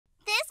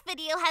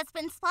video has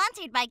been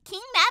sponsored by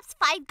King Maps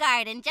 5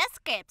 Guard and Just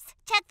Scripts.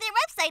 Check their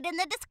website in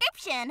the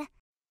description.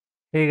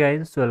 Hey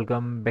guys,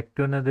 welcome back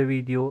to another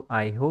video.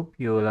 I hope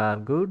you all are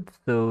good.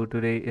 So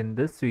today in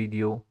this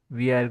video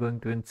we are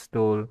going to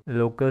install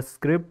local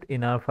script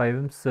in our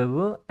FiveM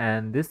server,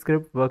 and this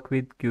script works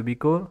with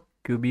QBCore,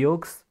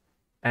 QBX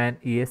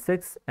and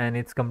ESX, and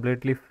it's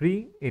completely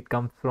free. It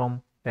comes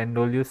from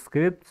Randolio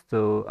scripts,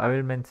 so I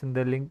will mention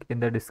the link in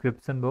the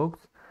description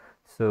box.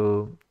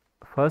 So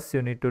first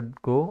you need to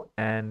go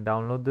and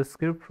download the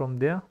script from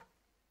there.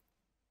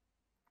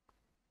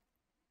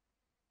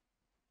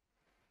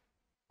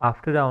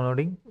 After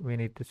downloading, we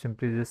need to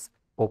simply just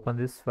open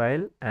this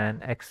file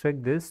and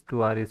extract this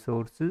to our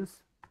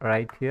resources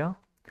right here,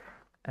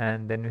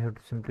 and then we have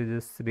to simply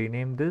just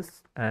rename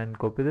this and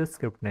copy the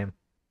script name.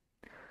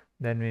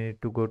 Then we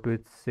need to go to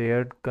its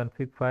shared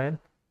config file,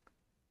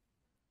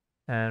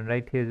 and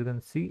right here as you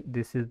can see,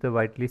 this is the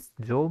whitelist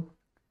job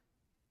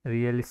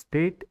real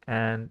estate,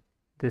 and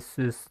this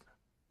is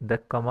the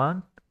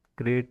command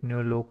create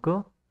new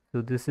local.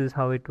 So this is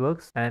how it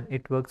works, and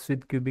it works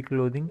with cubic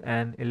clothing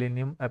and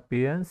Selenium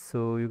appearance,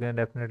 so you can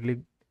definitely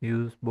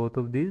use both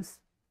of these.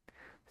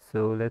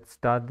 So let's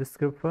start the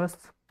script first.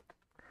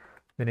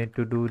 We need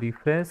to do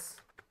refresh,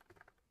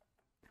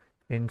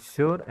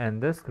 ensure,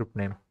 and the script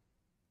name.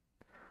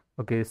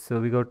 Okay,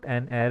 so we got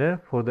an error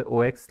for the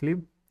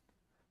oxlib,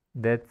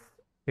 that's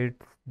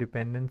its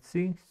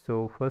dependency.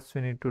 So first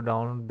we need to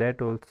download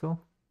that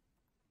also.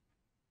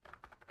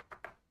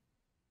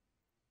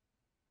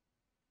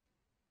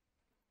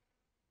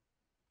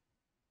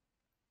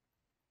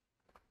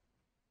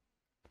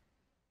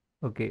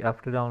 Okay,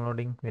 after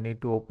downloading, we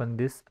need to open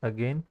this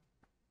again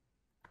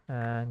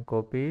and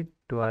copy it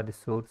to our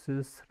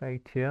resources right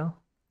here.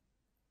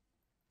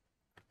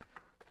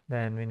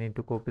 Then we need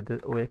to copy the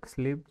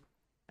oxlib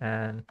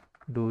and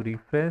do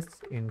refresh,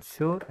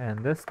 ensure,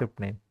 and the script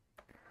name.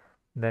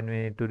 Then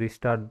we need to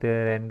restart the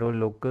random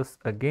locus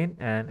again,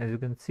 and as you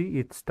can see,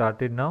 it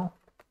started now.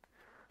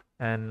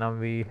 And now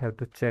we have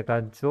to check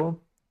our job.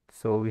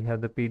 So we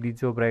have the PD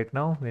job right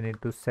now. We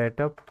need to set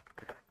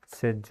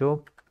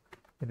job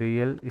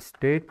real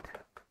estate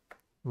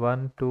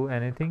 1 2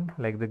 anything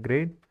like the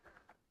grade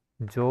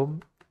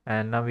job,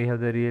 and now we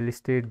have the real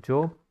estate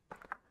job,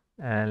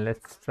 and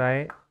let's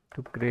try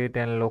to create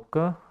a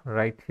locker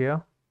right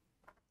here.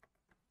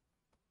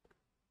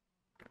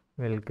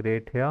 We'll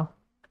create here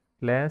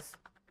slash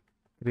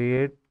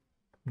create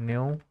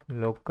new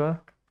locker,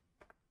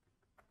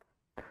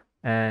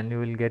 and you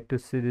will get to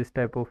see this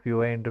type of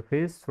UI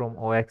interface from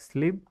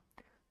oxlib.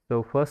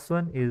 So first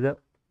one is a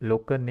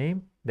locker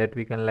name that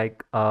we can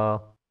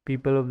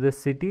people of the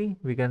city,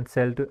 we can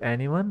sell to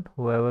anyone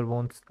whoever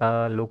wants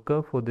a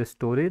locker for the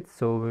storage.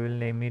 So we will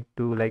name it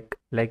to like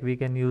we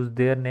can use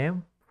their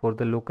name for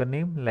the locker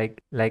name,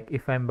 like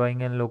if I'm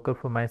buying a locker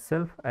for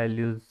myself, I'll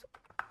use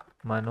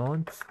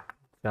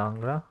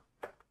Iammanojjangra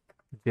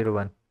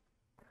 01,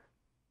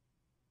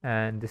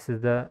 and this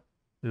is the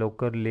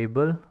locker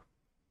label.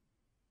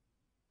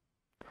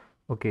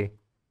 Okay,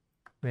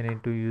 we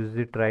need to use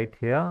it right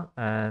here,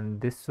 and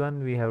this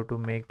one we have to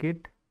make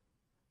it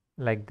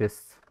like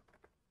this,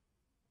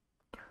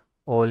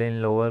 all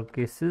in lower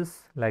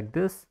cases like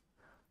this,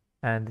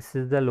 and this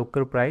is the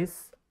locker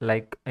price,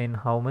 like in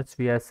how much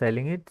we are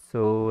selling it.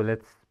 So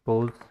let's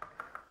suppose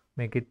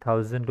make it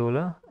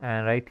 $1,000,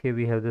 and right here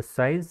we have the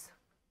size.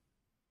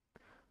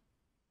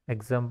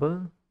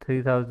 Example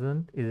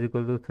 3000 is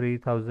equal to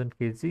 3000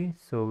 kg,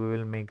 so we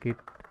will make it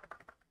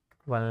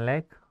 1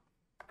 lakh,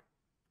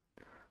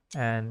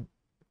 and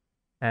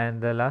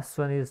the last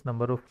one is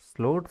number of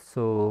slots,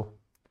 so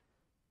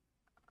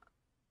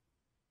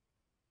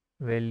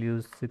we'll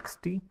use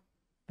 60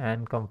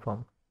 and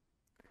confirm.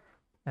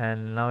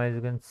 And now as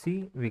you can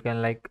see, we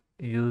can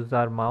use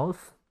our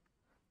mouse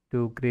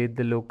to create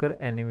the locker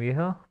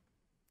anywhere.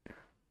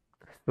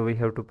 So we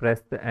have to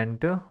press the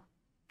enter.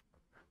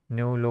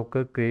 New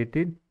locker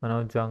created,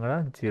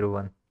 Iammanojjangra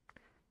 01.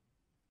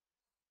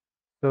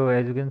 So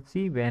as you can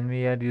see, when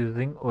we are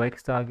using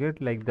OX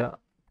target like the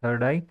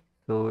third eye,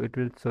 so it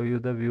will show you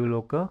the view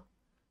locker.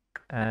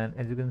 And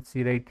as you can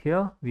see right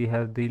here, we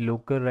have the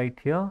locker right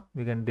here.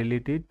 We can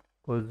delete it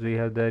because we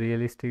have the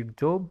real estate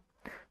job.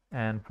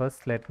 And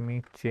first let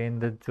me change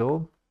the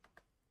job.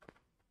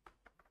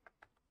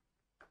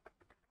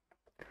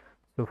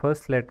 So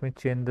first let me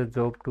change the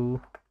job to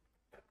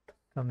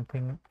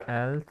something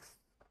else.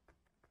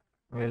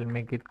 We'll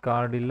make it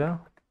car dealer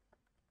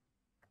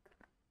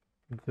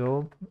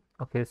job.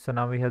 Okay, so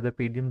now we have the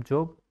PDM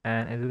job,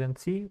 and as you can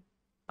see,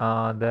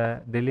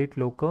 the delete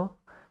locker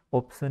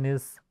option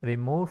is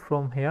removed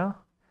from here,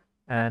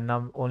 and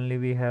now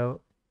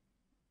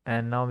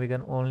we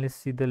can only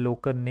see the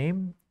locker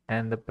name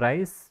and the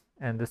price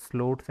and the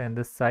slots and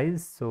the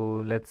size.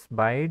 So let's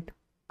buy it,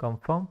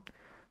 confirm.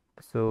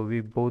 So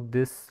we bought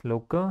this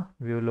locker,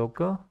 view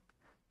locker,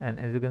 and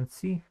as you can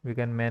see, we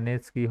can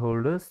manage key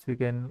holders. We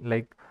can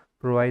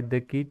provide the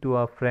key to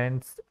our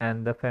friends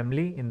and the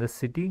family in the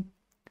city.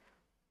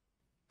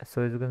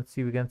 So as you can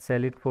see, we can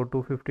sell it for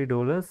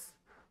 $250,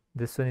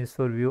 This one is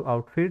for view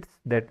outfits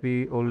that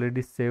we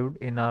already saved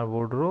in our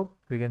wardrobe.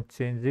 We can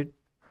change it.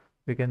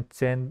 We can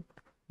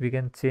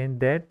change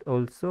that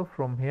also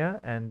from here.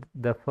 And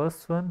the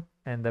first one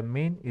and the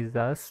main is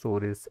our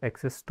storage.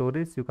 Access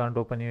storage. You can't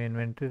open your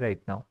inventory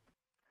right now.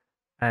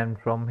 And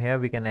from here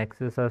we can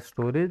access our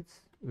storage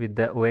with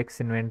the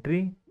OX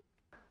inventory.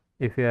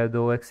 If you have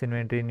the OX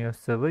inventory in your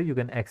server, you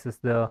can access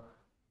the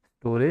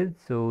storage.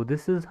 So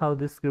this is how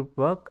this script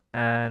works,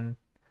 and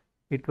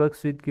it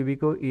works with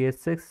QBCore,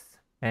 ESX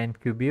and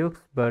QBX,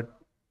 but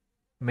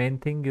main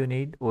thing you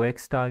need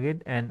OX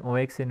target and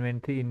OX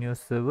inventory in your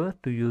server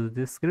to use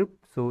this script.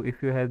 So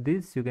if you have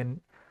this, you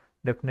can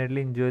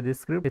definitely enjoy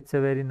this script. It's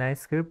a very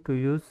nice script to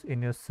use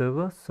in your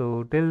server.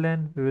 So till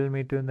then, we will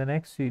meet you in the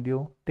next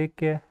video. Take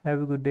care.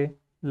 Have a good day.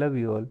 Love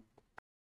you all.